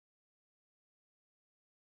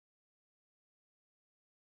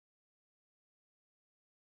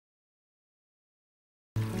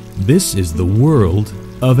This is the world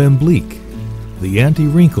of Emblique, the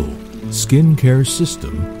anti-wrinkle skincare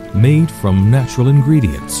system made from natural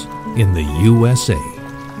ingredients in the USA.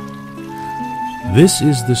 This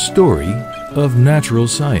is the story of natural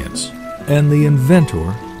science and the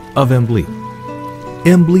inventor of Emblique.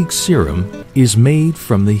 Emblique serum is made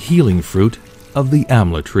from the healing fruit of the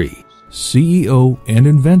amla tree. CEO and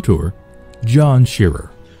inventor John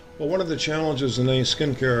Scherer. Well, one of the challenges in any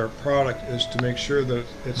skincare product is to make sure that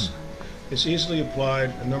it's easily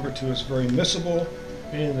applied, and number two, it's very miscible,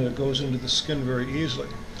 meaning that it goes into the skin very easily.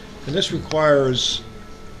 And this requires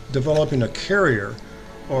developing a carrier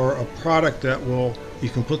or a product that you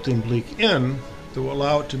can put the Emblique in that will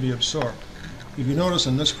allow it to be absorbed. If you notice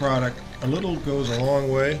in this product, a little goes a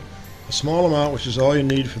long way. A small amount, which is all you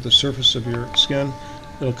need for the surface of your skin,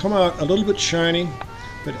 it'll come out a little bit shiny,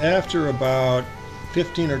 but after about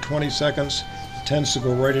 15 or 20 seconds, it tends to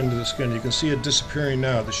go right into the skin. You can see it disappearing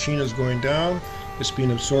now. The sheen is going down, it's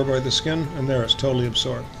being absorbed by the skin, and there, it's totally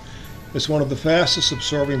absorbed. It's one of the fastest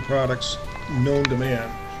absorbing products known to man.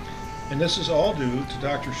 And this is all due to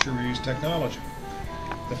Dr. Scherer's technology.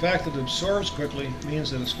 The fact that it absorbs quickly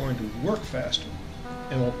means that it's going to work faster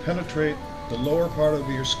and will penetrate the lower part of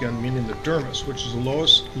your skin, meaning the dermis, which is the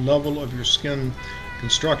lowest level of your skin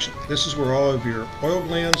construction. This is where all of your oil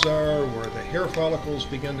glands are, where the hair follicles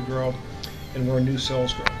begin to grow, and where new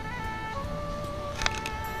cells grow.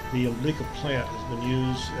 The Emblique plant has been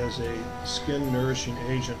used as a skin nourishing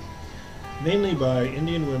agent, mainly by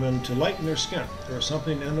Indian women to lighten their skin. There is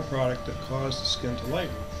something in the product that causes the skin to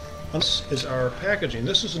lighten. This is our packaging.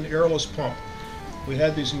 This is an airless pump. We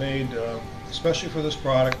had these made especially for this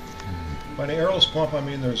product. By an airless pump, I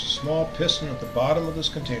mean there's a small piston at the bottom of this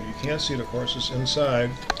container. You can't see it, of course, it's inside.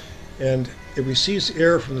 And it receives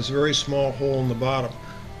air from this very small hole in the bottom.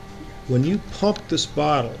 When you pump this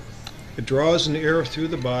bottle, it draws in air through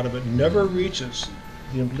the bottom. It never reaches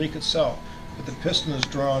the Emblique itself, but the piston is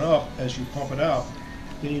drawn up as you pump it out,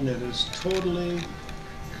 meaning that it's totally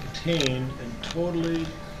contained and totally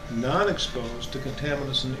non-exposed to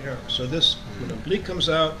contaminants in the air. So this, when Emblique comes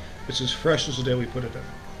out, it's as fresh as the day we put it in.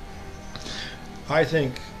 I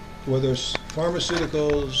think whether it's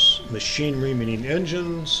pharmaceuticals, machinery, meaning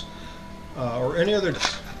engines, or any other,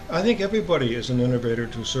 I think everybody is an innovator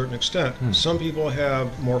to a certain extent. Some people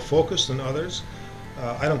have more focus than others.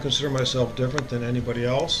 I don't consider myself different than anybody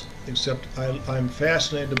else, except I'm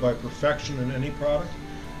fascinated by perfection in any product.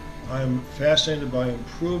 I'm fascinated by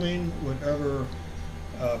improving whatever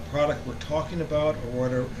product we're talking about, or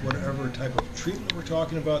whatever type of treatment we're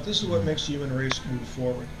talking about. This is what makes the human race move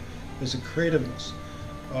forward. Is the creativeness,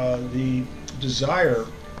 the desire,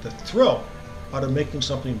 the thrill out of making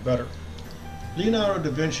something better. Leonardo da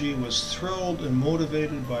Vinci was thrilled and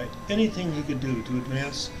motivated by anything he could do to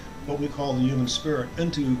advance what we call the human spirit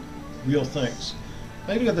into real things.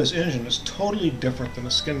 Now you got this engine that's totally different than a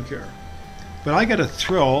skincare. But I get a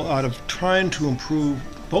thrill out of trying to improve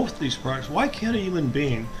both these products. Why can't a human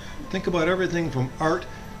being think about everything from art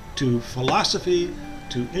to philosophy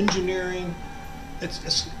to engineering?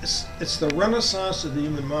 It's the renaissance of the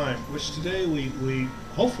human mind, which today we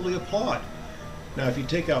hopefully applaud. Now, if you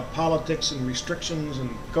take out politics and restrictions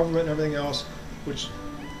and government and everything else, which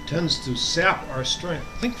tends to sap our strength,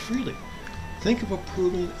 think freely. Think of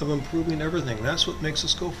improving everything. That's what makes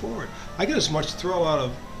us go forward. I get as much thrill out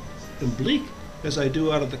of Emblique as I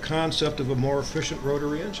do out of the concept of a more efficient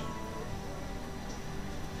rotary engine.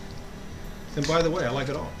 And by the way, I like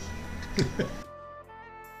it all.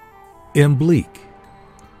 Emblique.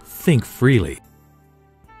 Think freely.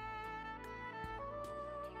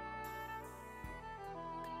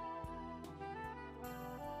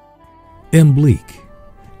 Emblique.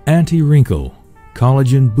 Anti-wrinkle,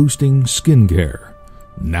 collagen-boosting skincare.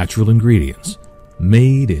 Natural ingredients.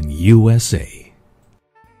 Made in USA.